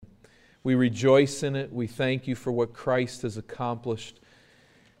We rejoice in it. We thank you for what Christ has accomplished.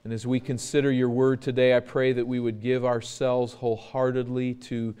 And as we consider your word today, I pray that we would give ourselves wholeheartedly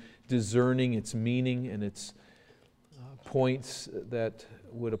to discerning its meaning and its points that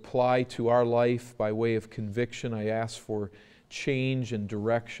would apply to our life by way of conviction. I ask for change and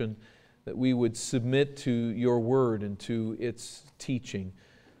direction, that we would submit to your word and to its teaching.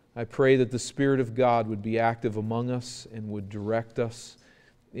 I pray that the Spirit of God would be active among us and would direct us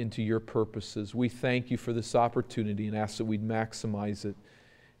into your purposes. We thank you for this opportunity and ask that we'd maximize it.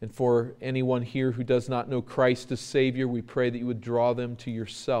 And for anyone here who does not know Christ as Savior, we pray that you would draw them to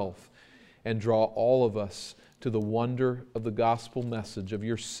yourself and draw all of us to the wonder of the gospel message, of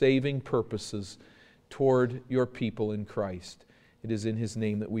your saving purposes toward your people in Christ. It is in His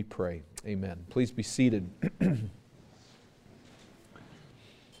name that we pray. Amen. Please be seated.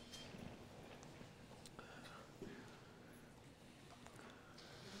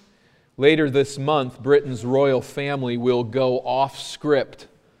 Later this month, Britain's royal family will go off script.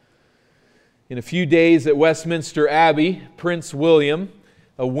 In a few days at Westminster Abbey, Prince William,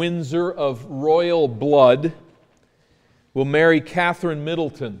 a Windsor of royal blood, will marry Catherine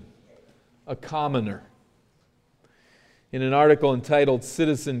Middleton, a commoner. In an article entitled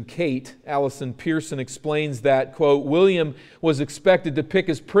Citizen Kate, Alison Pearson explains that, quote, William was expected to pick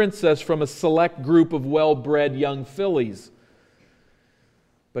his princess from a select group of well-bred young fillies.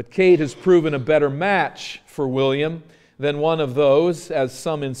 But Kate has proven a better match for William than one of those, as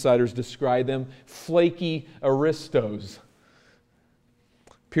some insiders describe them, flaky aristos.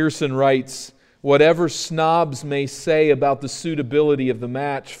 Pearson writes, whatever snobs may say about the suitability of the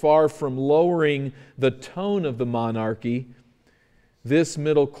match, far from lowering the tone of the monarchy, this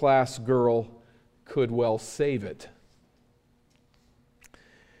middle-class girl could well save it.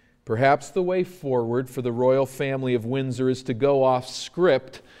 Perhaps the way forward for the royal family of Windsor is to go off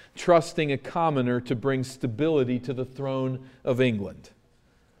script, trusting a commoner to bring stability to the throne of England.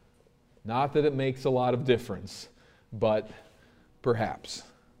 Not that it makes a lot of difference, but perhaps.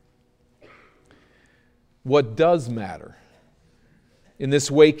 What does matter in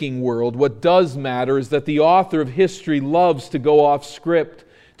this waking world, what does matter is that the author of history loves to go off script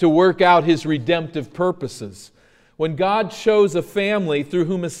to work out His redemptive purposes. When God chose a family through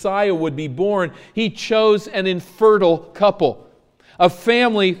whom Messiah would be born, He chose an infertile couple, a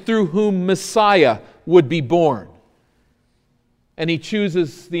family through whom Messiah would be born. And He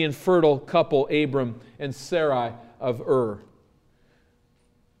chooses the infertile couple, Abram and Sarai of Ur.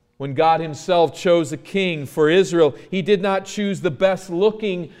 When God Himself chose a king for Israel, He did not choose the best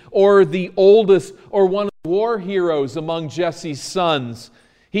looking or the oldest or one of the war heroes among Jesse's sons.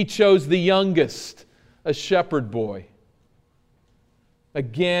 He chose the youngest, a shepherd boy.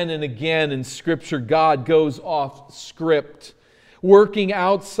 Again and again in Scripture, God goes off script, working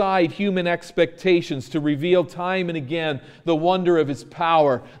outside human expectations to reveal time and again the wonder of His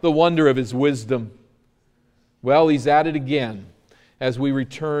power, the wonder of His wisdom. Well, He's at it again as we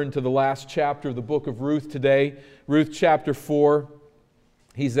return to the last chapter of the book of Ruth today, Ruth chapter 4.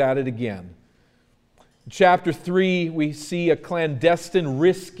 He's at it again. In chapter 3, we see a clandestine,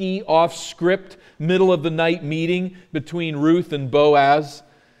 risky, off-script, middle-of-the-night meeting between Ruth and Boaz,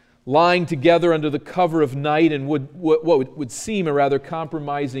 lying together under the cover of night in what would seem a rather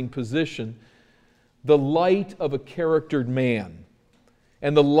compromising position. The light of a charactered man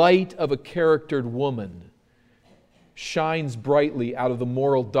and the light of a charactered woman shines brightly out of the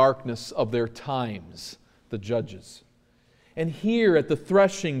moral darkness of their times, the judges. And here at the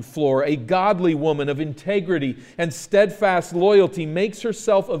threshing floor, a godly woman of integrity and steadfast loyalty makes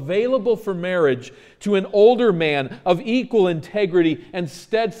herself available for marriage to an older man of equal integrity and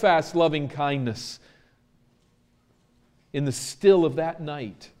steadfast loving kindness. In the still of that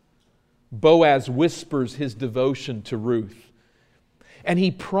night, Boaz whispers his devotion to Ruth. And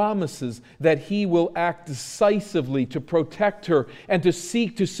he promises that he will act decisively to protect her and to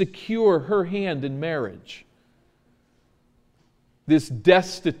seek to secure her hand in marriage. This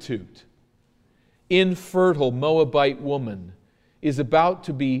destitute, infertile Moabite woman is about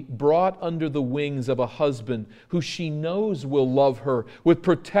to be brought under the wings of a husband who she knows will love her with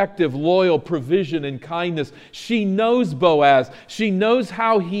protective, loyal provision and kindness. She knows Boaz. She knows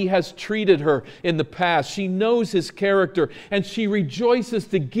how he has treated her in the past. She knows his character, and she rejoices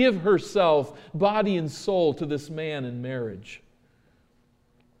to give herself, body and soul, to this man in marriage.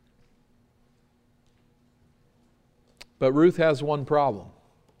 But Ruth has one problem.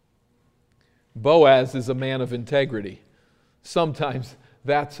 Boaz is a man of integrity. Sometimes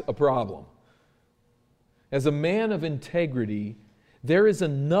that's a problem. As a man of integrity, There is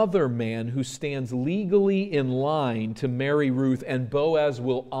another man who stands legally in line to marry Ruth, and Boaz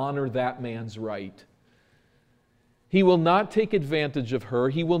will honor that man's right. He will not take advantage of her.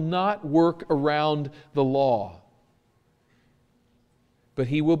 He will not work around the law. But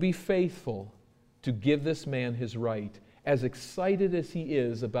he will be faithful to give this man his right, as excited as he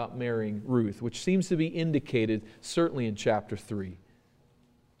is about marrying Ruth, which seems to be indicated certainly in chapter 3.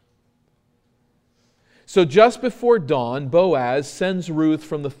 So just before dawn, Boaz sends Ruth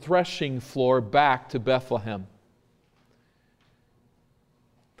from the threshing floor back to Bethlehem.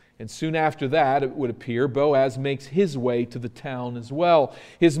 And soon after that, it would appear, Boaz makes his way to the town as well.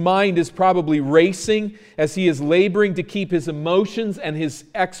 His mind is probably racing as he is laboring to keep his emotions and his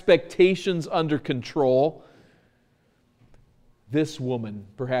expectations under control. This woman,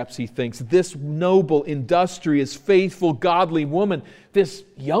 perhaps he thinks, this noble, industrious, faithful, godly woman, this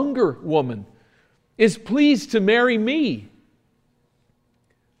younger woman, is pleased to marry me.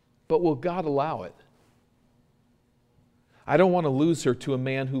 But will God allow it? I don't want to lose her to a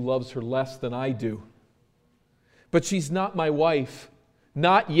man who loves her less than I do. But she's not my wife.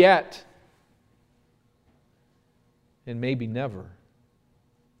 Not yet. And maybe never.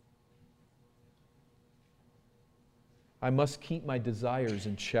 I must keep my desires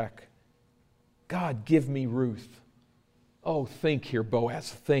in check. God, give me Ruth. Oh, think here,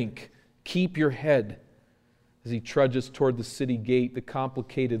 Boaz, think. Keep your head. As he trudges toward the city gate, the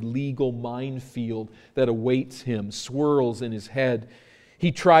complicated legal minefield that awaits him swirls in his head.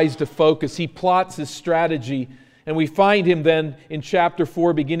 He tries to focus. He plots his strategy. And we find him then in chapter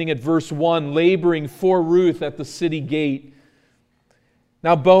 4, beginning at verse 1, laboring for Ruth at the city gate.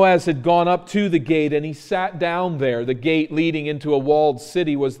 Now Boaz had gone up to the gate and he sat down there. The gate leading into a walled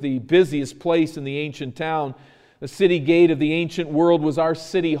city was the busiest place in the ancient town. The city gate of the ancient world was our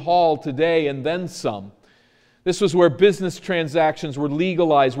city hall today and then some. This was where business transactions were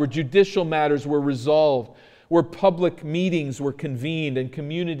legalized, where judicial matters were resolved, where public meetings were convened and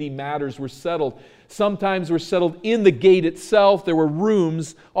community matters were settled. Sometimes were settled in the gate itself. There were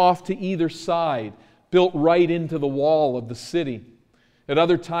rooms off to either side, built right into the wall of the city. At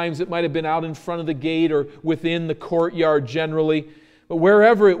other times it might have been out in front of the gate or within the courtyard generally. But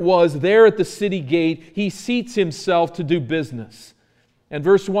wherever it was, there at the city gate, he seats himself to do business. And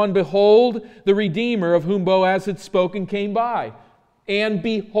verse 1, behold, the Redeemer of whom Boaz had spoken came by. And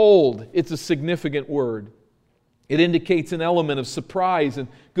behold, it's a significant word. It indicates an element of surprise and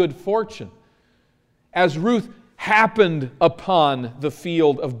good fortune. As Ruth happened upon the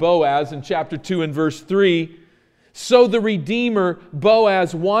field of Boaz in chapter 2 and verse 3, so the Redeemer,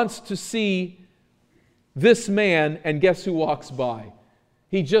 Boaz, wants to see this man, and guess who walks by?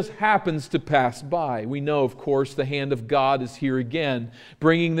 He just happens to pass by. We know, of course, the hand of God is here again,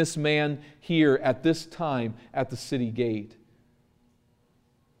 bringing this man here at this time at the city gate.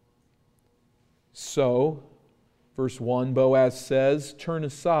 So, verse 1, Boaz says, turn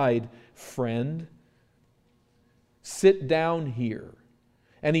aside, friend. Sit down here.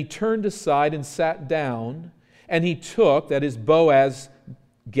 And he turned aside and sat down, and he took, that is, Boaz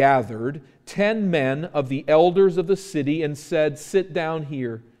gathered 10 men of the elders of the city and said, sit down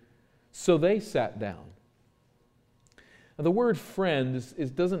here. So they sat down. Now, the word friend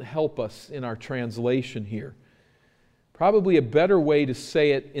doesn't help us in our translation here. Probably a better way to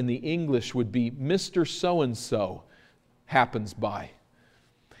say it in the English would be Mr. So-and-so happens by.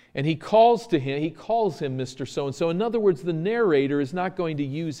 And he calls him Mr. So-and-so. In other words, the narrator is not going to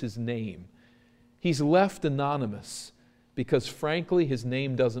use his name. He's left anonymous because, frankly, his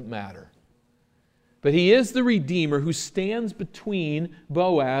name doesn't matter. But he is the Redeemer who stands between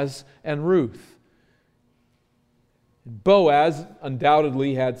Boaz and Ruth. Boaz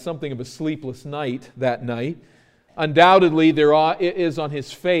undoubtedly had something of a sleepless night that night. Undoubtedly, there is on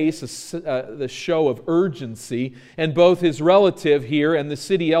his face the show of urgency, and both his relative here and the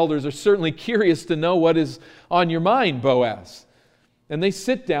city elders are certainly curious to know what is on your mind, Boaz. And they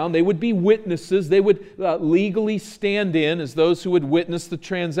sit down. They would be witnesses. They would legally stand in as those who would witness the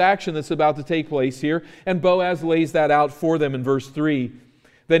transaction that's about to take place here. And Boaz lays that out for them in verse 3.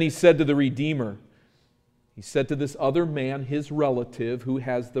 Then he said to the Redeemer, he said to this other man, his relative, who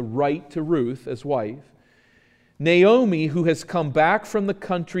has the right to Ruth as wife, Naomi, who has come back from the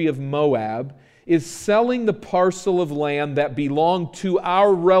country of Moab, is selling the parcel of land that belonged to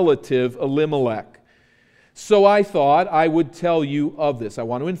our relative Elimelech. So I thought I would tell you of this. I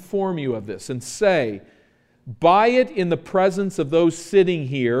want to inform you of this and say, buy it in the presence of those sitting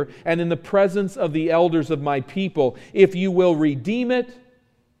here and in the presence of the elders of my people. If you will redeem it,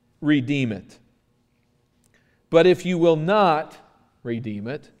 redeem it. But if you will not redeem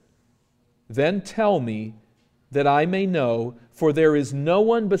it, then tell me that I may know, for there is no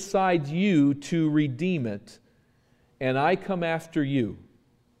one besides you to redeem it, and I come after you.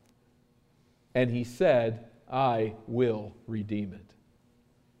 And he said, I will redeem it.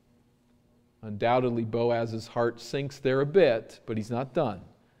 Undoubtedly, Boaz's heart sinks there a bit, but he's not done.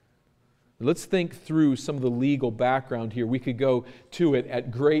 Let's think through some of the legal background here. We could go to it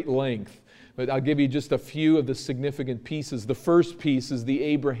at great length, but I'll give you just a few of the significant pieces. The first piece is the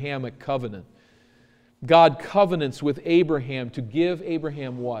Abrahamic covenant. God covenants with Abraham to give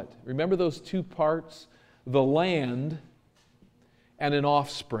Abraham what? Remember those two parts? The land and an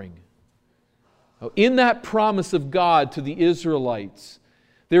offspring. In that promise of God to the Israelites,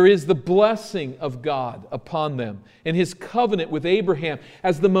 there is the blessing of God upon them and His covenant with Abraham.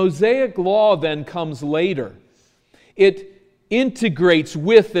 As the Mosaic Law then comes later, it integrates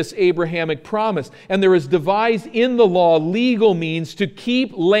with this Abrahamic promise. And there is devised in the law legal means to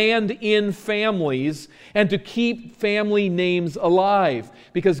keep land in families and to keep family names alive,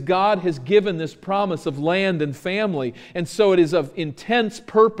 because God has given this promise of land and family. And so it is of intense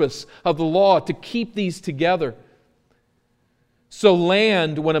purpose of the law to keep these together. So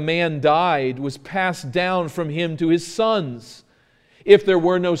land, when a man died, was passed down from him to his sons. If there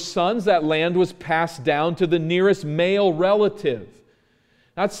were no sons, that land was passed down to the nearest male relative.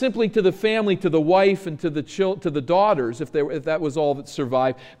 Not simply to the family, to the wife and to the daughters, if that was all that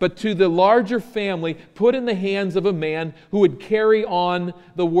survived, but to the larger family put in the hands of a man who would carry on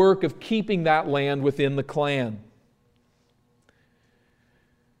the work of keeping that land within the clan.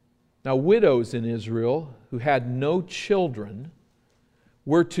 Now, widows in Israel who had no children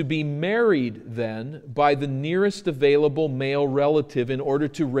were to be married then by the nearest available male relative in order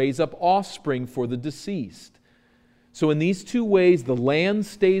to raise up offspring for the deceased. So in these two ways, the land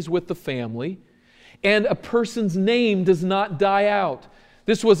stays with the family, and a person's name does not die out.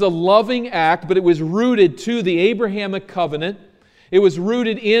 This was a loving act, but it was rooted to the Abrahamic covenant. It was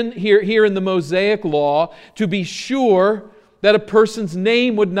rooted in here in the Mosaic Law to be sure that a person's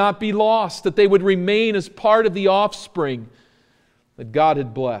name would not be lost, that they would remain as part of the offspring that God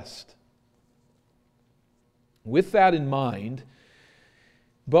had blessed. With that in mind,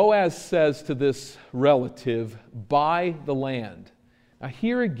 Boaz says to this relative, buy the land. Now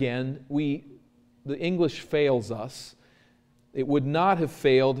here again, the English fails us. It would not have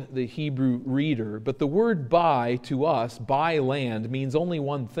failed the Hebrew reader, but the word buy to us, buy land, means only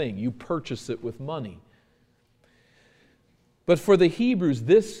one thing. You purchase it with money. But for the Hebrews,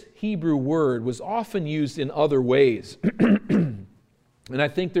 this Hebrew word was often used in other ways. And I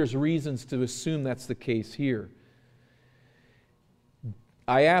think there's reasons to assume that's the case here.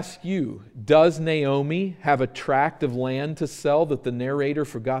 I ask you, does Naomi have a tract of land to sell that the narrator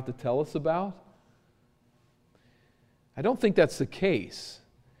forgot to tell us about? I don't think that's the case.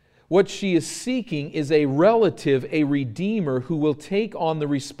 What she is seeking is a relative, a redeemer, who will take on the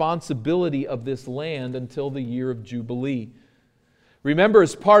responsibility of this land until the year of Jubilee. Remember,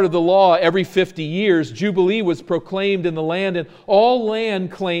 as part of the law, every 50 years, Jubilee was proclaimed in the land, and all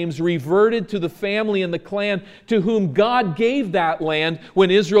land claims reverted to the family and the clan to whom God gave that land when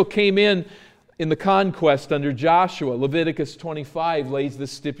Israel came in the conquest under Joshua. Leviticus 25 lays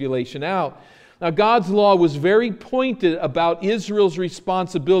this stipulation out. Now, God's law was very pointed about Israel's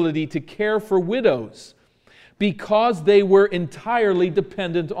responsibility to care for widows because they were entirely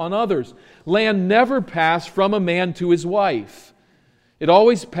dependent on others. Land never passed from a man to his wife. It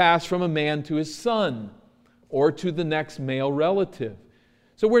always passed from a man to his son or to the next male relative.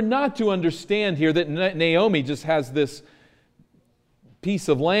 So we're not to understand here that Naomi just has this piece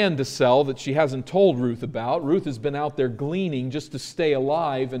of land to sell that she hasn't told Ruth about. Ruth has been out there gleaning just to stay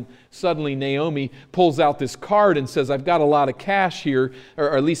alive, and suddenly Naomi pulls out this card and says, I've got a lot of cash here,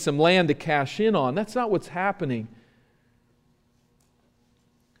 or at least some land to cash in on. That's not what's happening.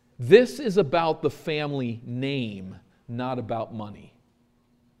 This is about the family name, not about money.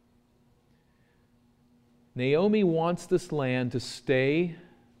 Naomi wants this land to stay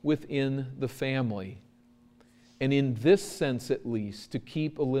within the family, and in this sense at least, to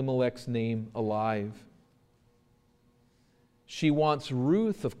keep Elimelech's name alive. She wants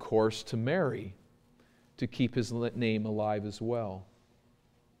Ruth, of course, to marry to keep his name alive as well.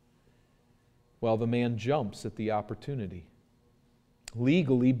 Well, the man jumps at the opportunity.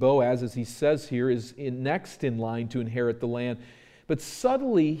 Legally, Boaz, as he says here, is next in line to inherit the land. But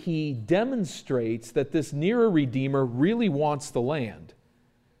subtly, he demonstrates that this nearer Redeemer really wants the land,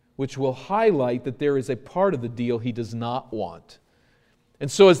 which will highlight that there is a part of the deal he does not want. And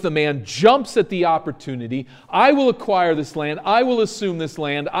so as the man jumps at the opportunity, I will acquire this land, I will assume this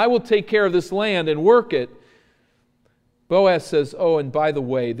land, I will take care of this land and work it. Boaz says, oh, and by the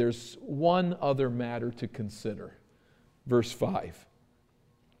way, there's one other matter to consider. Verse 5.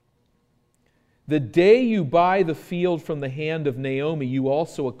 The day you buy the field from the hand of Naomi, you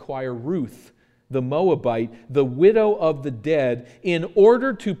also acquire Ruth, the Moabite, the widow of the dead, in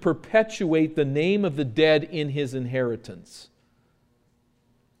order to perpetuate the name of the dead in his inheritance.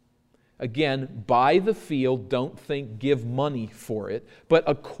 Again, buy the field, don't think give money for it, but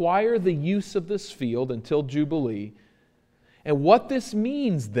acquire the use of this field until Jubilee. And what this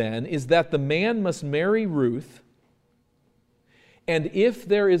means then is that the man must marry Ruth, and if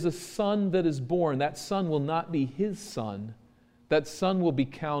there is a son that is born, that son will not be his son. That son will be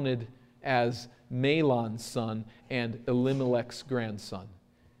counted as Mahlon's son and Elimelech's grandson.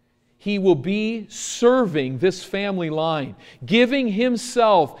 He will be serving this family line, giving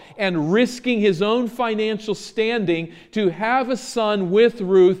himself and risking his own financial standing to have a son with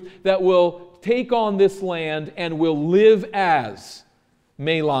Ruth that will take on this land and will live as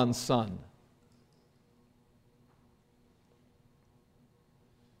Mahlon's son.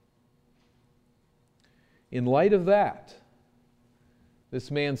 In light of that, this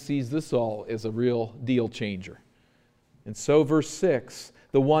man sees this all as a real deal changer. And so verse 6,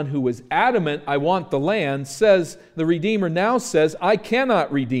 the one who was adamant, I want the land, says, the Redeemer now says, I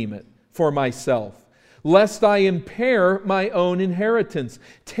cannot redeem it for myself, lest I impair my own inheritance.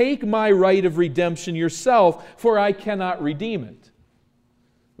 Take my right of redemption yourself, for I cannot redeem it.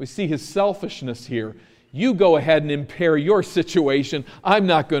 We see his selfishness here. You go ahead and impair your situation. I'm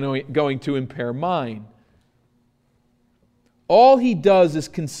not going to impair mine. All he does is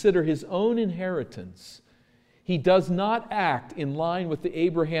consider his own inheritance. He does not act in line with the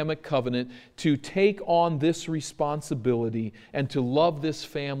Abrahamic covenant to take on this responsibility and to love this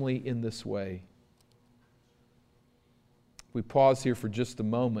family in this way. We pause here for just a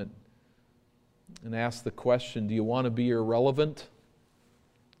moment and ask the question, do you want to be irrelevant?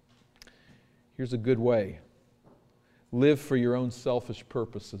 Here's a good way. Live for your own selfish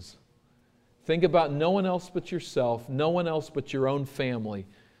purposes. Think about no one else but yourself, no one else but your own family,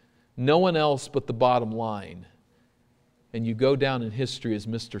 no one else but the bottom line. And you go down in history as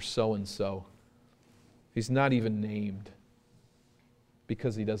Mr. So-and-so. He's not even named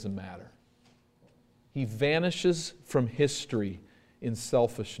because he doesn't matter. He vanishes from history in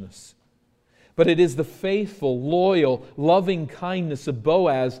selfishness. But it is the faithful, loyal, loving kindness of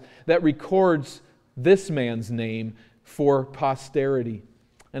Boaz that records this man's name for posterity.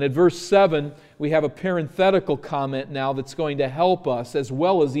 And at verse 7, we have a parenthetical comment now that's going to help us, as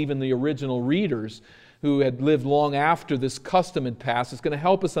well as even the original readers who had lived long after this custom had passed. It's going to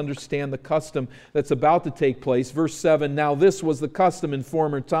help us understand the custom that's about to take place. Verse 7, now this was the custom in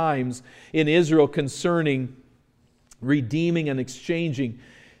former times in Israel concerning redeeming and exchanging.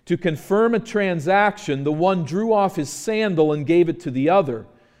 To confirm a transaction, the one drew off his sandal and gave it to the other.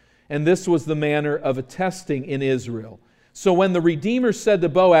 And this was the manner of attesting in Israel. So when the Redeemer said to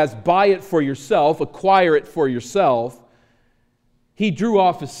Boaz, buy it for yourself, acquire it for yourself, he drew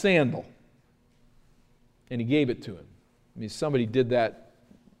off his sandal and he gave it to him. I mean, if somebody did that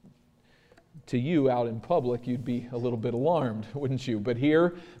to you out in public, you'd be a little bit alarmed, wouldn't you? But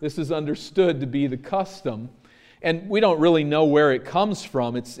here, this is understood to be the custom. And we don't really know where it comes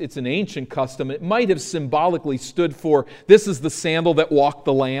from. It's an ancient custom. It might have symbolically stood for, this is the sandal that walked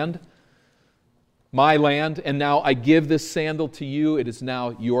the land. My land, and now I give this sandal to you. It is now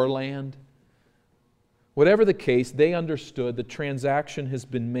your land. Whatever the case, they understood the transaction has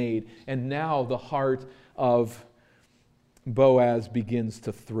been made, and now the heart of Boaz begins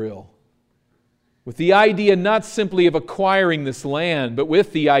to thrill. With the idea not simply of acquiring this land, but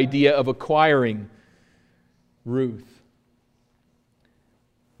with the idea of acquiring Ruth.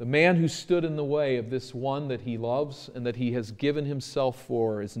 The man who stood in the way of this one that he loves and that he has given himself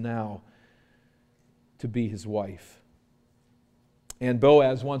for is now to be his wife. And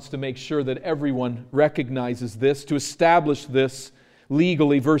Boaz wants to make sure that everyone recognizes this, to establish this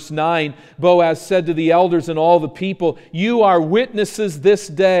legally. Verse 9, Boaz said to the elders and all the people, you are witnesses this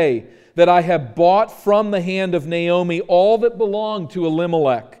day that I have bought from the hand of Naomi all that belonged to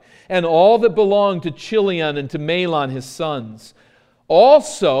Elimelech and all that belonged to Chilion and to Mahlon his sons.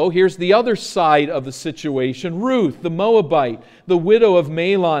 Also, here's the other side of the situation, Ruth, the Moabite, the widow of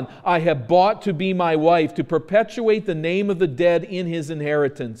Mahlon, I have bought to be my wife, to perpetuate the name of the dead in his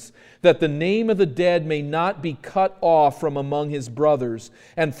inheritance, that the name of the dead may not be cut off from among his brothers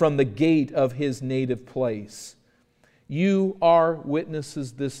and from the gate of his native place. You are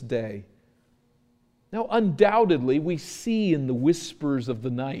witnesses this day. Now, undoubtedly, we see in the whispers of the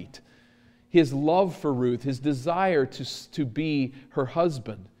night his love for Ruth, his desire to be her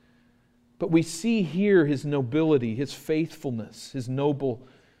husband. But we see here his nobility, his faithfulness, his noble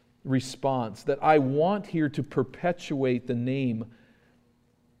response, that I want here to perpetuate the name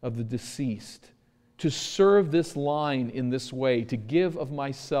of the deceased, to serve this line in this way, to give of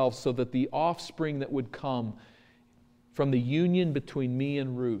myself so that the offspring that would come from the union between me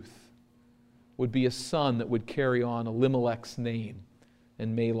and Ruth would be a son that would carry on Elimelech's name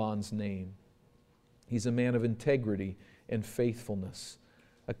and Mahlon's name. He's a man of integrity and faithfulness,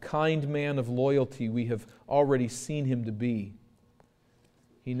 a kind man of loyalty we have already seen him to be.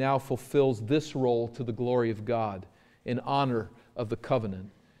 He now fulfills this role to the glory of God in honor of the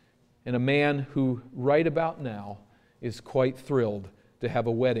covenant, and a man who right about now is quite thrilled to have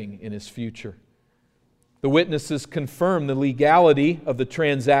a wedding in his future. The witnesses confirm the legality of the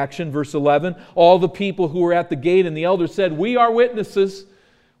transaction. Verse 11, all the people who were at the gate and the elders said, "We are witnesses.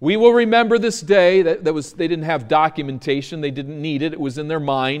 We will remember this day." They didn't have documentation. They didn't need it. It was in their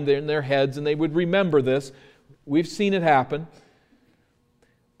mind, in their heads, and they would remember this. We've seen it happen.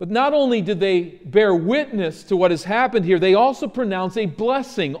 But not only did they bear witness to what has happened here, they also pronounce a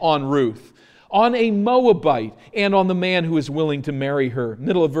blessing on Ruth, on a Moabite, and on the man who is willing to marry her.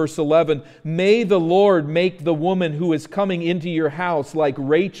 Middle of verse 11, "May the Lord make the woman who is coming into your house like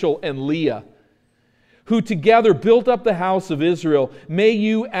Rachel and Leah, who together built up the house of Israel. May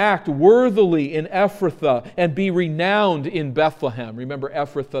you act worthily in Ephrathah and be renowned in Bethlehem." Remember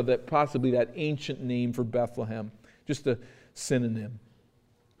Ephrathah, possibly that ancient name for Bethlehem, just a synonym.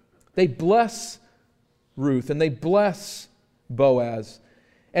 They bless Ruth and they bless Boaz.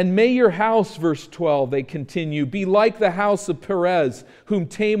 "And may your house," verse 12, they continue, "be like the house of Perez, whom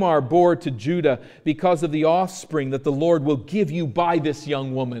Tamar bore to Judah, because of the offspring that the Lord will give you by this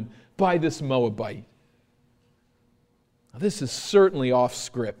young woman, by this Moabite." Now, this is certainly off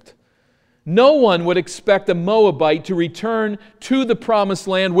script. No one would expect a Moabite to return to the promised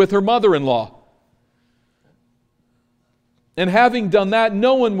land with her mother-in-law. And having done that,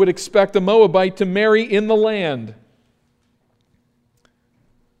 no one would expect a Moabite to marry in the land,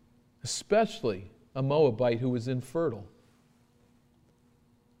 especially a Moabite who was infertile.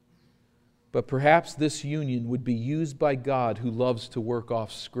 But perhaps this union would be used by God, who loves to work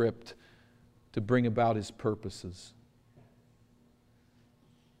off script, to bring about His purposes.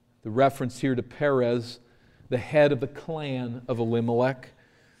 The reference here to Perez, the head of the clan of Elimelech,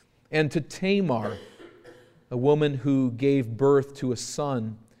 and to Tamar, a woman who gave birth to a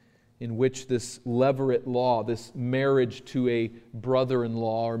son, in which this levirate law, this marriage to a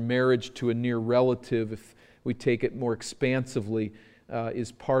brother-in-law or marriage to a near relative, if we take it more expansively,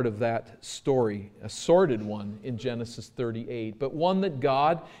 is part of that story, a sordid one in Genesis 38, but one that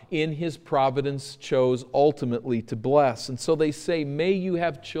God, in His providence, chose ultimately to bless. And so they say, "May you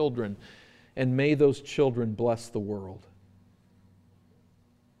have children, and may those children bless the world."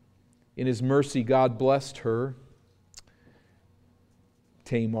 In His mercy, God blessed her,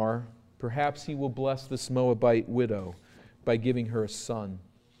 Tamar. Perhaps He will bless this Moabite widow by giving her a son.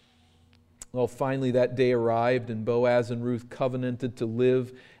 Well, finally that day arrived, and Boaz and Ruth covenanted to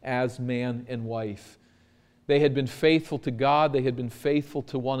live as man and wife. They had been faithful to God, they had been faithful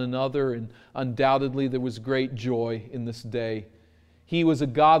to one another, and undoubtedly there was great joy in this day. He was a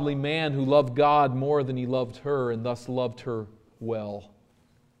godly man who loved God more than he loved her, and thus loved her well.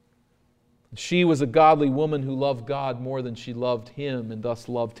 She was a godly woman who loved God more than she loved him, and thus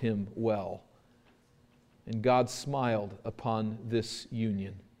loved him well. And God smiled upon this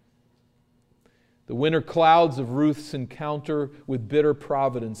union. The winter clouds of Ruth's encounter with bitter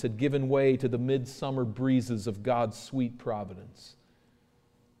providence had given way to the midsummer breezes of God's sweet providence.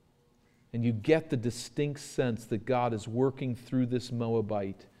 And you get the distinct sense that God is working through this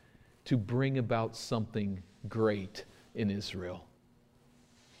Moabite to bring about something great in Israel.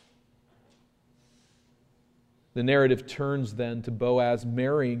 The narrative turns then to Boaz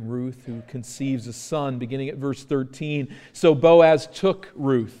marrying Ruth, who conceives a son, beginning at verse 13. "So Boaz took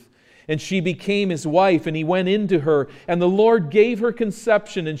Ruth, and she became his wife, and he went into her, and the Lord gave her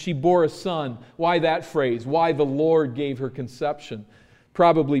conception, and she bore a son." Why that phrase? Why the Lord gave her conception?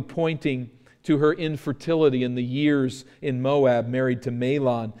 Probably pointing to her infertility in the years in Moab, married to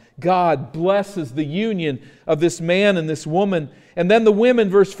Mahlon. God blesses the union of this man and this woman. And then the women,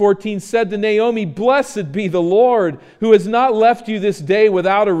 verse 14, said to Naomi, "Blessed be the Lord, who has not left you this day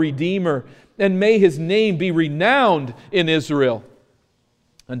without a redeemer, and may His name be renowned in Israel."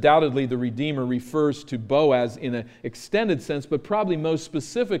 Undoubtedly, the Redeemer refers to Boaz in an extended sense, but probably most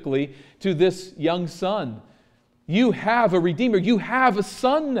specifically to this young son. You have a Redeemer. You have a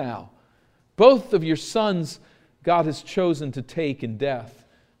son now. Both of your sons God has chosen to take in death,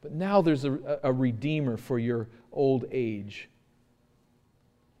 but now there's a Redeemer for your old age.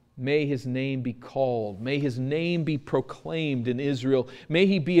 May his name be called. May his name be proclaimed in Israel. May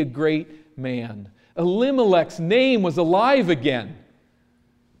he be a great man. Elimelech's name was alive again.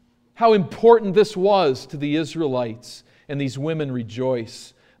 How important this was to the Israelites, and these women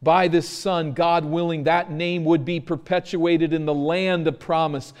rejoice. By this son, God willing, that name would be perpetuated in the land of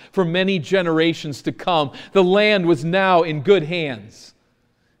promise for many generations to come. The land was now in good hands,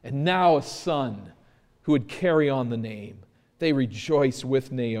 and now a son who would carry on the name. They rejoice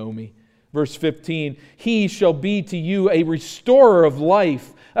with Naomi. Verse 15, he shall be to you a restorer of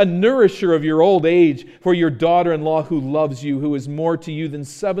life, a nourisher of your old age, for your daughter-in-law who loves you, who is more to you than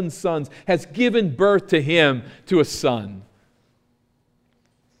 7 sons, has given birth to him, to a son.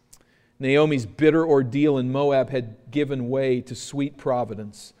 Naomi's bitter ordeal in Moab had given way to sweet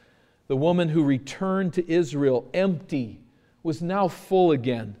providence. The woman who returned to Israel empty was now full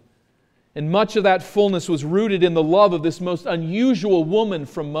again. And much of that fullness was rooted in the love of this most unusual woman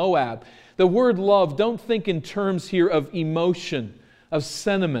from Moab. The word love, don't think in terms here of emotion, of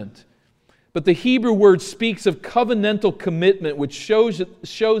sentiment. But the Hebrew word speaks of covenantal commitment, which shows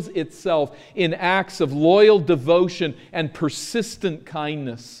itself in acts of loyal devotion and persistent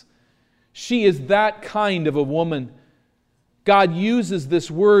kindness. She is that kind of a woman. God uses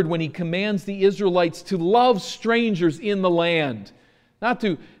this word when He commands the Israelites to love strangers in the land, not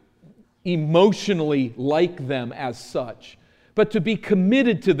to emotionally like them as such, but to be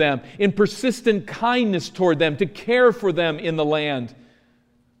committed to them in persistent kindness toward them, to care for them in the land.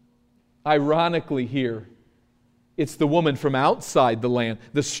 Ironically here, it's the woman from outside the land,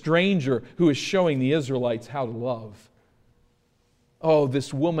 the stranger, who is showing the Israelites how to love. Oh,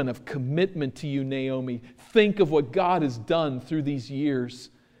 this woman of commitment to you, Naomi. Think of what God has done through these years.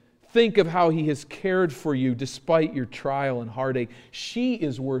 Think of how He has cared for you despite your trial and heartache. She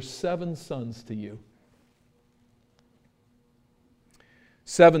is worth 7 sons to you.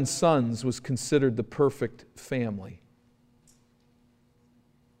 7 sons was considered the perfect family.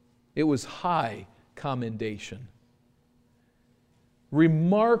 It was high commendation.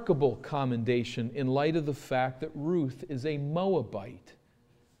 Remarkable commendation in light of the fact that Ruth is a Moabite.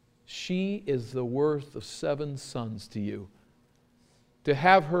 She is the worth of 7 sons to you. To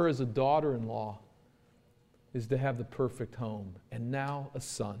have her as a daughter-in-law is to have the perfect home, and now a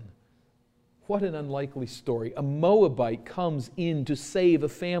son. What an unlikely story. A Moabite comes in to save a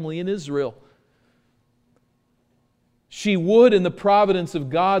family in Israel. She would, in the providence of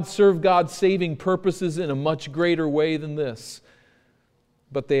God, serve God's saving purposes in a much greater way than this.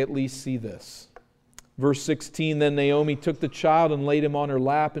 But they at least see this. Verse 16, then Naomi took the child and laid him on her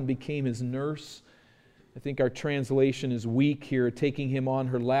lap and became his nurse. I think our translation is weak here. Taking him on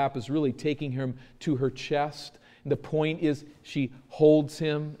her lap is really taking him to her chest. And the point is she holds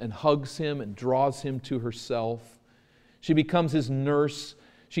him and hugs him and draws him to herself. She becomes his nurse.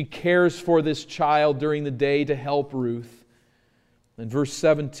 She cares for this child during the day to help Ruth. In verse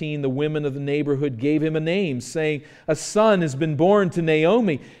 17, the women of the neighborhood gave him a name, saying, a son has been born to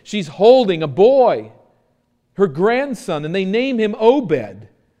Naomi. She's holding a boy, her grandson, and they name him Obed.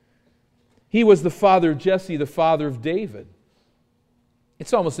 He was the father of Jesse, the father of David.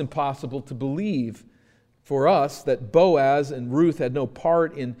 It's almost impossible to believe for us that Boaz and Ruth had no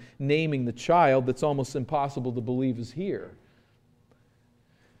part in naming the child. That's almost impossible to believe is here.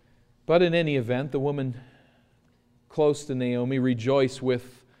 But in any event, the woman close to Naomi rejoiced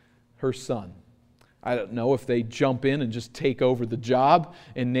with her son. I don't know if they jump in and just take over the job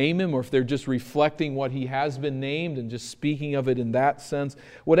and name him, or if they're just reflecting what he has been named and just speaking of it in that sense.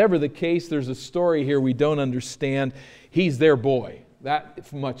 Whatever the case, there's a story here we don't understand. He's their boy.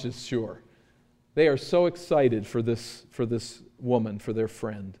 That much is sure. They are so excited for this woman, for their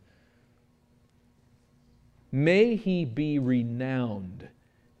friend. May he be renowned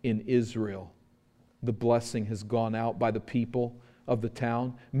in Israel. The blessing has gone out by the people of the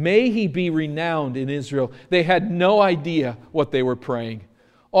town. May he be renowned in Israel. They had no idea what they were praying.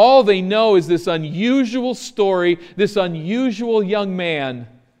 All they know is this unusual story, this unusual young man.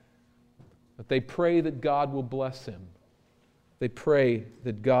 But they pray that God will bless him. They pray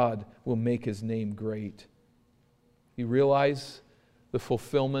that God will make his name great. You realize the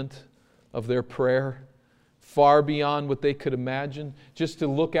fulfillment of their prayer? Far beyond what they could imagine. Just to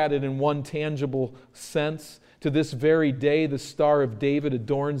look at it in one tangible sense, to this very day, the Star of David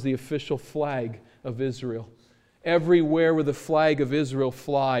adorns the official flag of Israel. Everywhere where the flag of Israel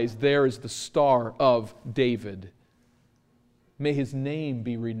flies, there is the Star of David. May his name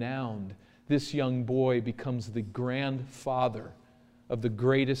be renowned. This young boy becomes the grandfather of the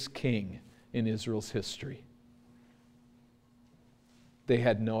greatest king in Israel's history. They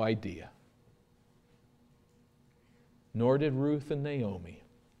had no idea. Nor did Ruth and Naomi.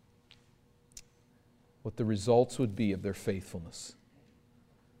 what the results would be of their faithfulness.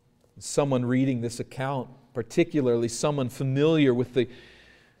 Someone reading this account, particularly someone familiar with the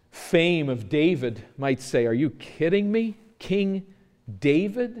fame of David, might say, "Are you kidding me? King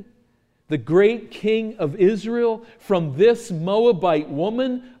David, the great king of Israel, from this Moabite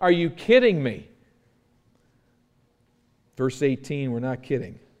woman? Are you kidding me?" Verse 18, we're not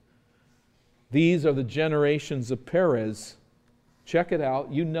kidding. These are the generations of Perez. Check it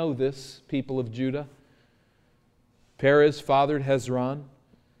out. You know this, people of Judah. Perez fathered Hezron,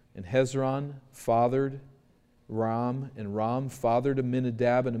 and Hezron fathered Ram, and Ram fathered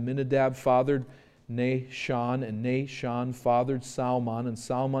Amminadab, and Amminadab fathered Nahshon, and Nahshon fathered Salmon, and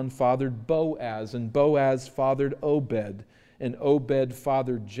Salmon fathered Boaz, and Boaz fathered Obed, and Obed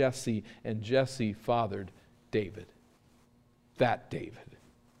fathered Jesse, and Jesse fathered David. That David.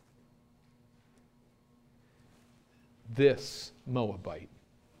 This Moabite.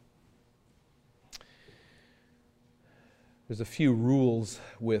 There's a few rules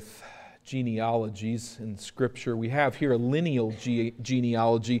with genealogies in Scripture. We have here a lineal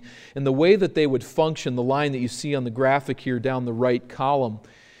genealogy, and the way that they would function, the line that you see on the graphic here down the right column,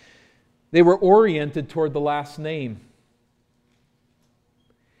 they were oriented toward the last name.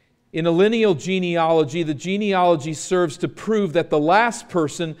 In a lineal genealogy, the genealogy serves to prove that the last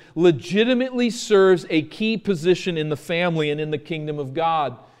person legitimately serves a key position in the family and in the kingdom of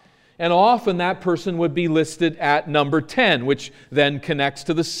God. And often that person would be listed at number 10, which then connects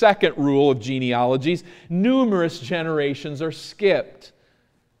to the second rule of genealogies. Numerous generations are skipped.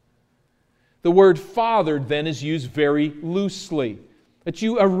 The word fathered then is used very loosely. That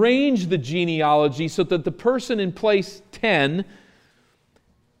you arrange the genealogy so that the person in place 10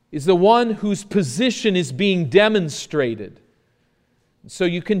 is the one whose position is being demonstrated. So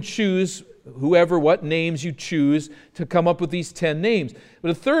you can choose what names you choose to come up with these 10 names.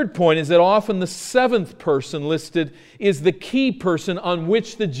 But a third point is that often the seventh person listed is the key person on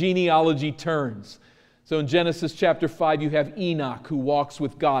which the genealogy turns. So in Genesis chapter 5 you have Enoch who walks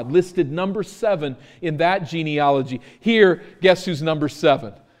with God, listed number 7 in that genealogy. Here, guess who's number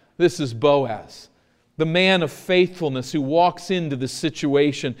 7? This is Boaz, the man of faithfulness who walks into the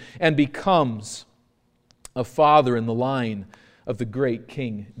situation and becomes a father in the line of the great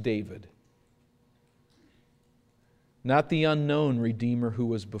King David. Not the unknown Redeemer who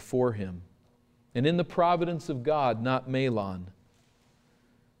was before him. And in the providence of God, not Mahlon.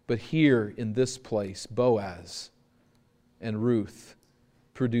 But here in this place, Boaz and Ruth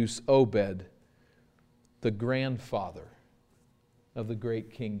produce Obed, the grandfather of the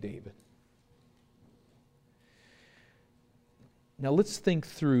great King David. Now let's think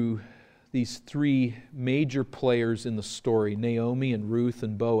through these three major players in the story, Naomi and Ruth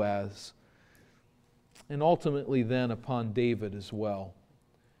and Boaz, and ultimately then upon David as well,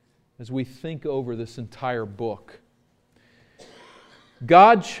 as we think over this entire book.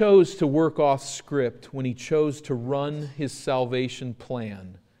 God chose to work off script when He chose to run His salvation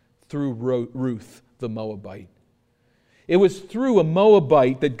plan through Ruth the Moabite. It was through a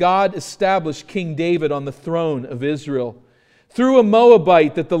Moabite that God established King David on the throne of Israel. Through a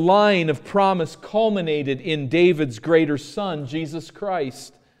Moabite that the line of promise culminated in David's greater son, Jesus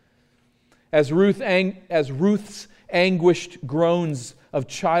Christ. As Ruth's anguished groans of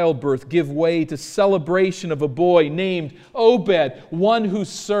childbirth give way to celebration of a boy named Obed, one who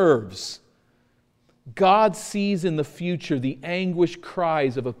serves, God sees in the future the anguished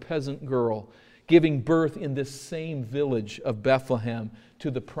cries of a peasant girl giving birth in this same village of Bethlehem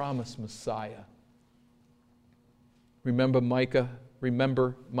to the promised Messiah. Remember Micah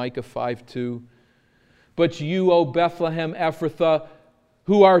 5:2? But you, O Bethlehem Ephrathah,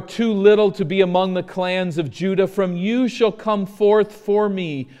 who are too little to be among the clans of Judah, from you shall come forth for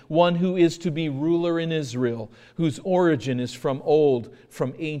me one who is to be ruler in Israel, whose origin is from old,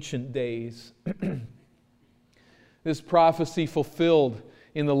 from ancient days. This prophecy fulfilled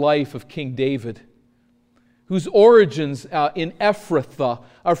in the life of King David, whose origins in Ephrathah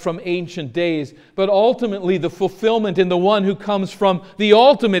are from ancient days, but ultimately the fulfillment in the one who comes from the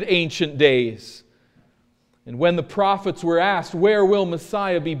ultimate ancient days. And when the prophets were asked, where will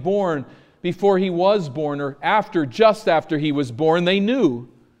Messiah be born, before He was born or just after He was born, they knew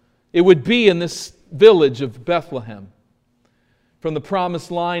it would be in this village of Bethlehem. From the promised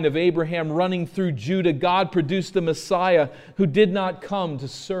line of Abraham running through Judah, God produced a Messiah who did not come to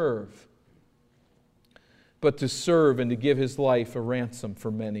serve, but to serve and to give His life a ransom for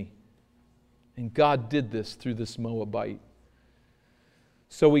many. And God did this through this Moabite.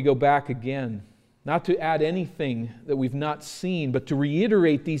 So we go back again, not to add anything that we've not seen, but to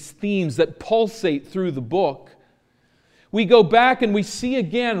reiterate these themes that pulsate through the book. We go back and we see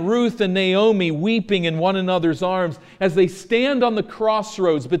again Ruth and Naomi weeping in one another's arms as they stand on the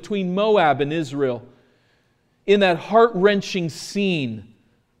crossroads between Moab and Israel in that heart-wrenching scene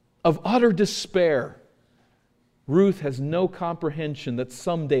of utter despair. Ruth has no comprehension that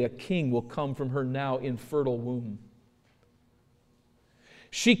someday a king will come from her now infertile womb.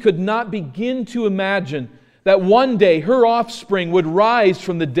 She could not begin to imagine that one day her offspring would rise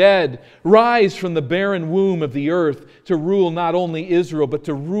from the dead, rise from the barren womb of the earth to rule not only Israel, but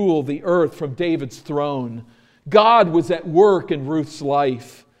to rule the earth from David's throne. God was at work in Ruth's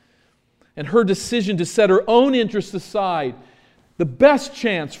life. And her decision to set her own interests aside, the best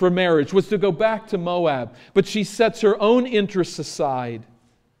chance for marriage was to go back to Moab. But she sets her own interests aside.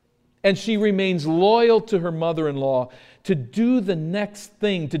 And she remains loyal to her mother-in-law to do the next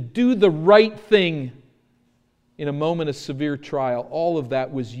thing, to do the right thing. In a moment of severe trial, all of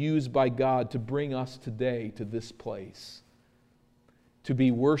that was used by God to bring us today to this place, to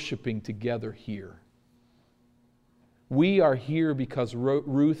be worshiping together here. We are here because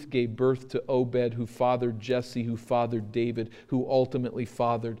Ruth gave birth to Obed, who fathered Jesse, who fathered David, who ultimately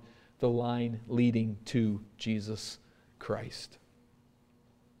fathered the line leading to Jesus Christ.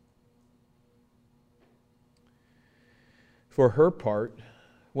 For her part,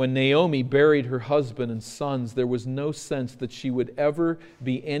 when Naomi buried her husband and sons, there was no sense that she would ever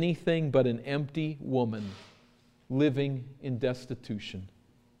be anything but an empty woman living in destitution.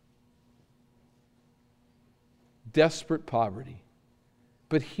 Desperate poverty.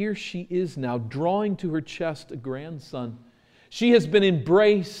 But here she is now, drawing to her chest a grandson. She has been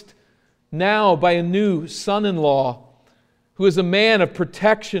embraced now by a new son-in-law who is a man of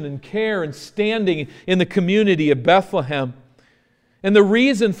protection and care and standing in the community of Bethlehem. And the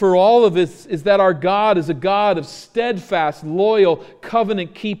reason for all of this is that our God is a God of steadfast, loyal,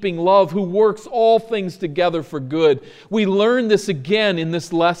 covenant-keeping love who works all things together for good. We learn this again in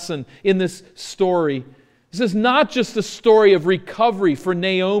this lesson, in this story. This is not just a story of recovery for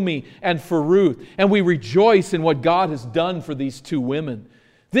Naomi and for Ruth, and we rejoice in what God has done for these two women.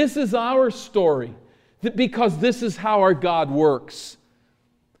 This is our story, because this is how our God works.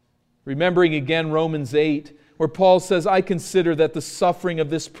 Remembering again Romans 8, where Paul says, I consider that the suffering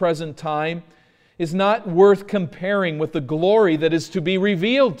of this present time is not worth comparing with the glory that is to be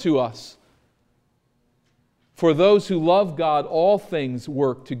revealed to us. For those who love God, all things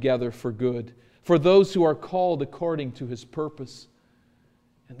work together for good, for those who are called according to His purpose.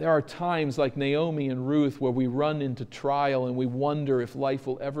 And there are times like Naomi and Ruth where we run into trial and we wonder if life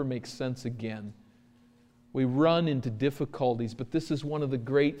will ever make sense again. We run into difficulties, but this is one of the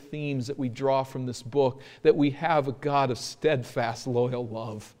great themes that we draw from this book, that we have a God of steadfast, loyal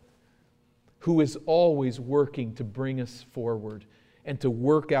love who is always working to bring us forward and to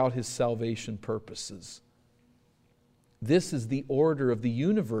work out His salvation purposes. This is the order of the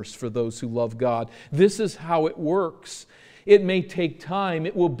universe for those who love God. This is how it works. It may take time.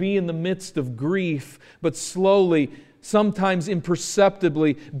 It will be in the midst of grief, but slowly, sometimes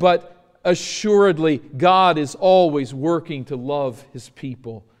imperceptibly, but assuredly, God is always working to love His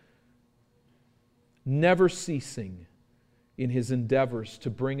people, never ceasing in His endeavors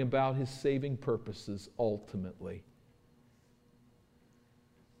to bring about His saving purposes ultimately.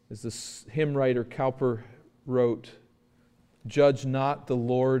 As the hymn writer Cowper wrote, judge not the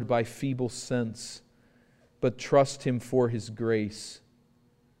Lord by feeble sense, but trust Him for His grace.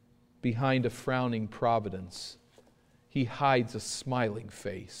 Behind a frowning providence, He hides a smiling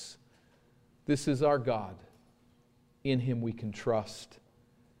face. This is our God. In Him we can trust.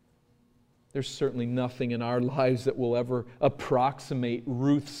 There's certainly nothing in our lives that will ever approximate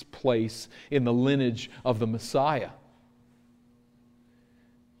Ruth's place in the lineage of the Messiah.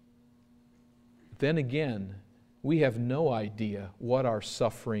 Then again, we have no idea what our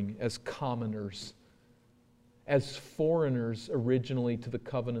suffering as commoners, as foreigners originally to the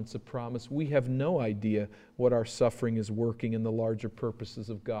covenants of promise, we have no idea what our suffering is working in the larger purposes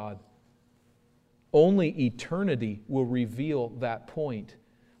of God. Only eternity will reveal that point.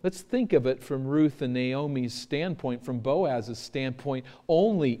 Let's think of it from Ruth and Naomi's standpoint, from Boaz's standpoint.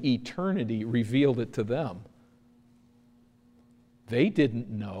 Only eternity revealed it to them. They didn't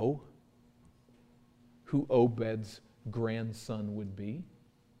know who Obed's grandson would be.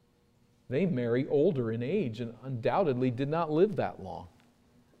 They marry older in age and undoubtedly did not live that long.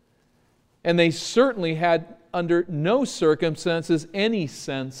 And they certainly had, under no circumstances, any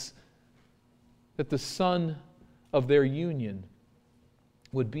sense that the son of their union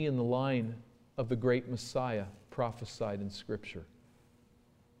would be in the line of the great Messiah prophesied in Scripture.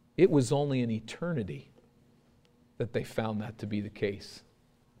 It was only in eternity that they found that to be the case.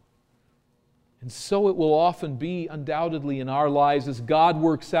 And so it will often be, undoubtedly, in our lives as God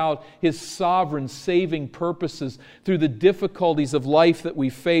works out His sovereign saving purposes through the difficulties of life that we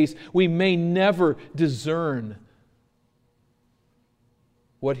face. We may never discern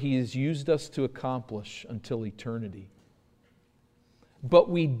what He has used us to accomplish until eternity. But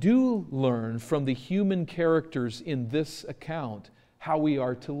we do learn from the human characters in this account how we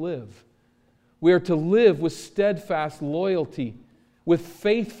are to live. We are to live with steadfast loyalty, with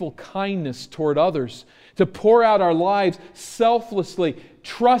faithful kindness toward others, to pour out our lives selflessly,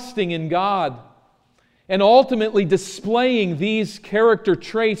 trusting in God, and ultimately displaying these character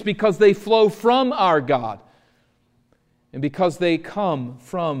traits because they flow from our God and because they come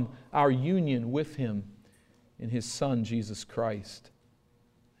from our union with Him in His Son, Jesus Christ.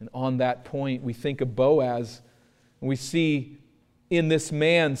 And on that point, we think of Boaz, and we see in this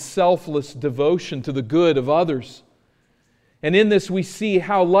man selfless devotion to the good of others. And in this we see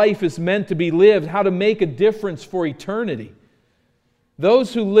how life is meant to be lived, how to make a difference for eternity.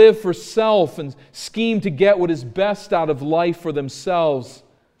 Those who live for self and scheme to get what is best out of life for themselves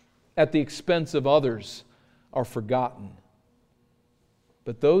at the expense of others are forgotten.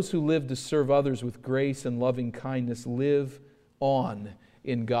 But those who live to serve others with grace and loving kindness live on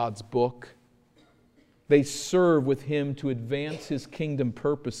in God's book. They serve with Him to advance His kingdom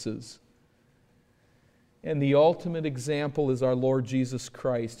purposes. And the ultimate example is our Lord Jesus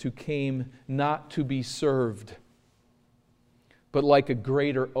Christ, who came not to be served, but like a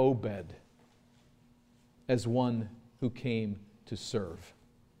greater Obed, as one who came to serve,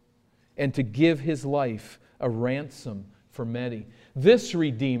 and to give His life a ransom for many. This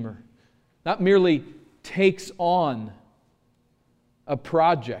Redeemer not merely takes on a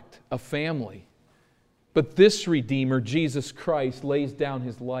project, a family, but this Redeemer, Jesus Christ, lays down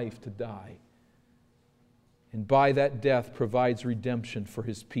His life to die. And by that death provides redemption for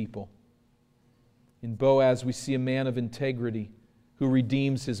His people. In Boaz we see a man of integrity who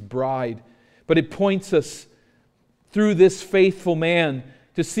redeems his bride. But it points us through this faithful man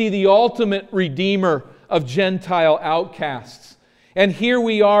to see the ultimate Redeemer of Gentile outcasts. And here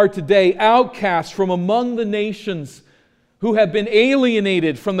we are today, outcasts from among the nations who have been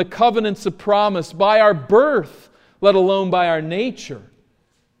alienated from the covenants of promise by our birth, let alone by our nature.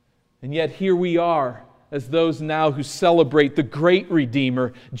 And yet here we are, as those now who celebrate the great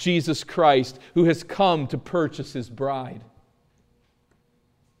Redeemer, Jesus Christ, who has come to purchase His bride.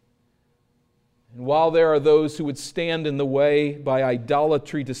 And while there are those who would stand in the way by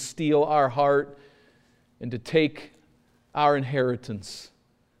idolatry to steal our heart and to take our inheritance,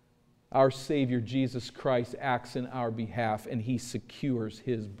 our Savior Jesus Christ acts in our behalf and He secures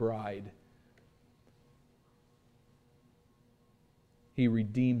His bride. He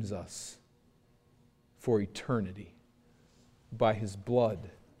redeems us for eternity by His blood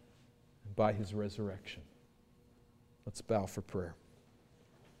and by His resurrection. Let's bow for prayer.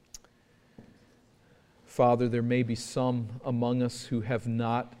 Father, there may be some among us who have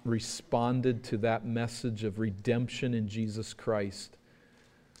not responded to that message of redemption in Jesus Christ.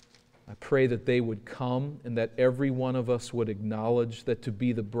 I pray that they would come and that every one of us would acknowledge that to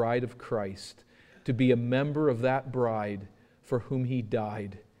be the bride of Christ, to be a member of that bride for whom He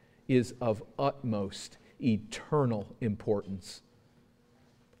died, is of utmost eternal importance.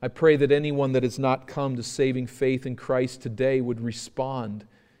 I pray that anyone that has not come to saving faith in Christ today would respond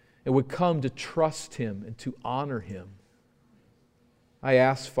and would come to trust Him and to honor Him. I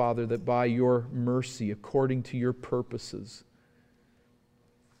ask, Father, that by Your mercy, according to Your purposes,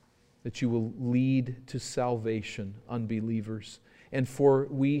 that You will lead to salvation unbelievers. And for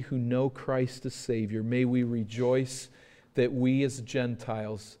we who know Christ as Savior, may we rejoice that we as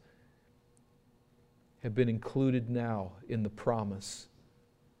Gentiles have been included now in the promise.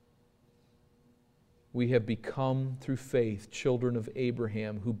 We have become, through faith, children of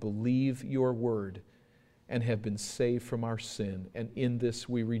Abraham who believe Your word and have been saved from our sin. And in this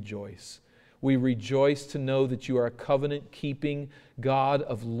we rejoice. We rejoice to know that You are a covenant-keeping God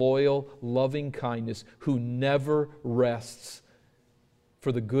of loyal, loving kindness who never rests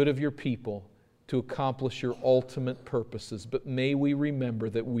for the good of Your people to accomplish Your ultimate purposes. But may we remember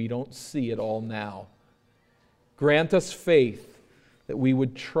that we don't see it all now. Grant us faith that we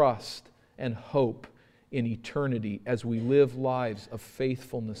would trust and hope in eternity as we live lives of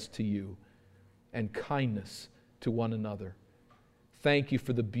faithfulness to You and kindness to one another. Thank You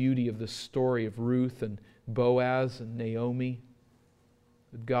for the beauty of this story of Ruth and Boaz and Naomi.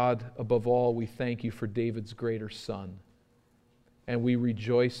 God, above all, we thank You for David's greater son, and we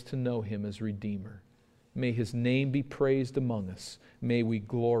rejoice to know Him as Redeemer. May His name be praised among us. May we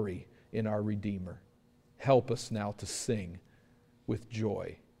glory in our Redeemer. Help us now to sing with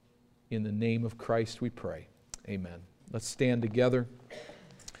joy. In the name of Christ we pray. Amen. Let's stand together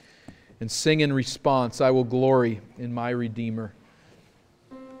and sing in response, I will glory in my Redeemer.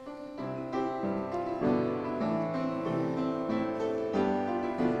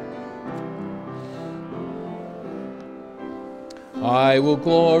 I will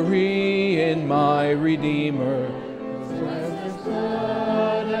glory in my Redeemer, whose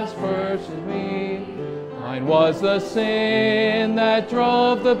blood has purchased me. Mine was the sin that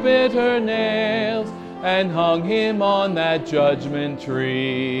drove the bitter nails and hung him on that judgment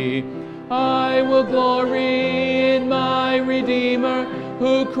tree. I will glory in my Redeemer,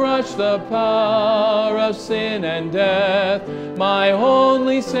 who crushed the power of sin and death, my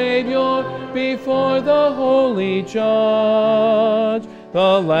only Savior before the holy judge,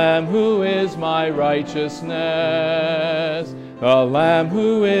 the Lamb who is my righteousness, the Lamb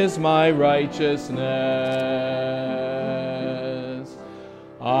who is my righteousness.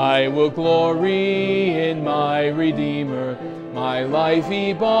 I will glory in my Redeemer, my life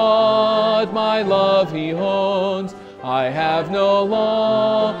He bought, my love He owns. I have no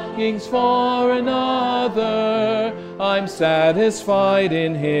longings for another, I'm satisfied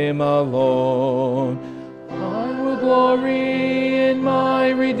in Him alone. I will glory in my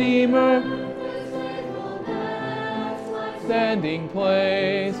Redeemer, standing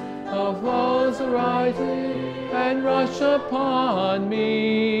place of woes arising and rush upon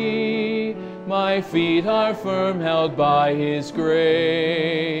me. My feet are firm, held by His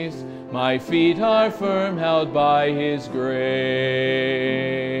grace. My feet are firm, held by His grace.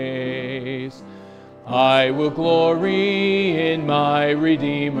 I will glory in my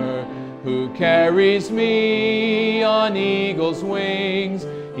Redeemer, who carries me on eagle's wings.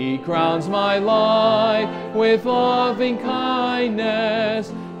 He crowns my life with loving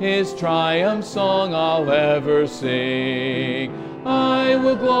kindness. His triumph song I'll ever sing. I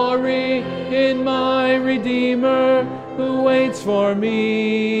will glory in my Redeemer, who waits for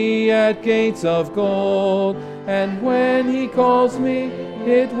me at gates of gold. And when He calls me,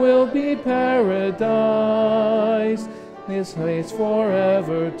 it will be paradise. His face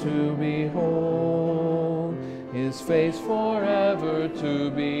forever to behold. His face forever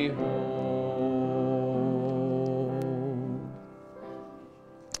to behold.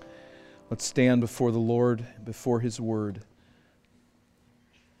 Let's stand before the Lord, before His word.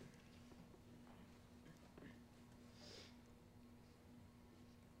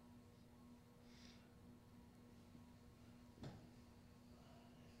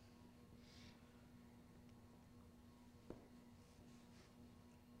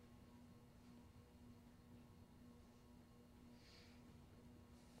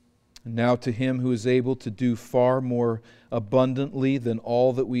 And now to Him who is able to do far more abundantly than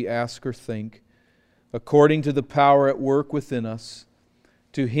all that we ask or think, according to the power at work within us,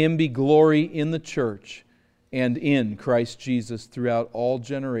 to Him be glory in the church and in Christ Jesus throughout all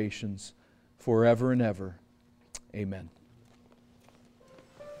generations, forever and ever. Amen.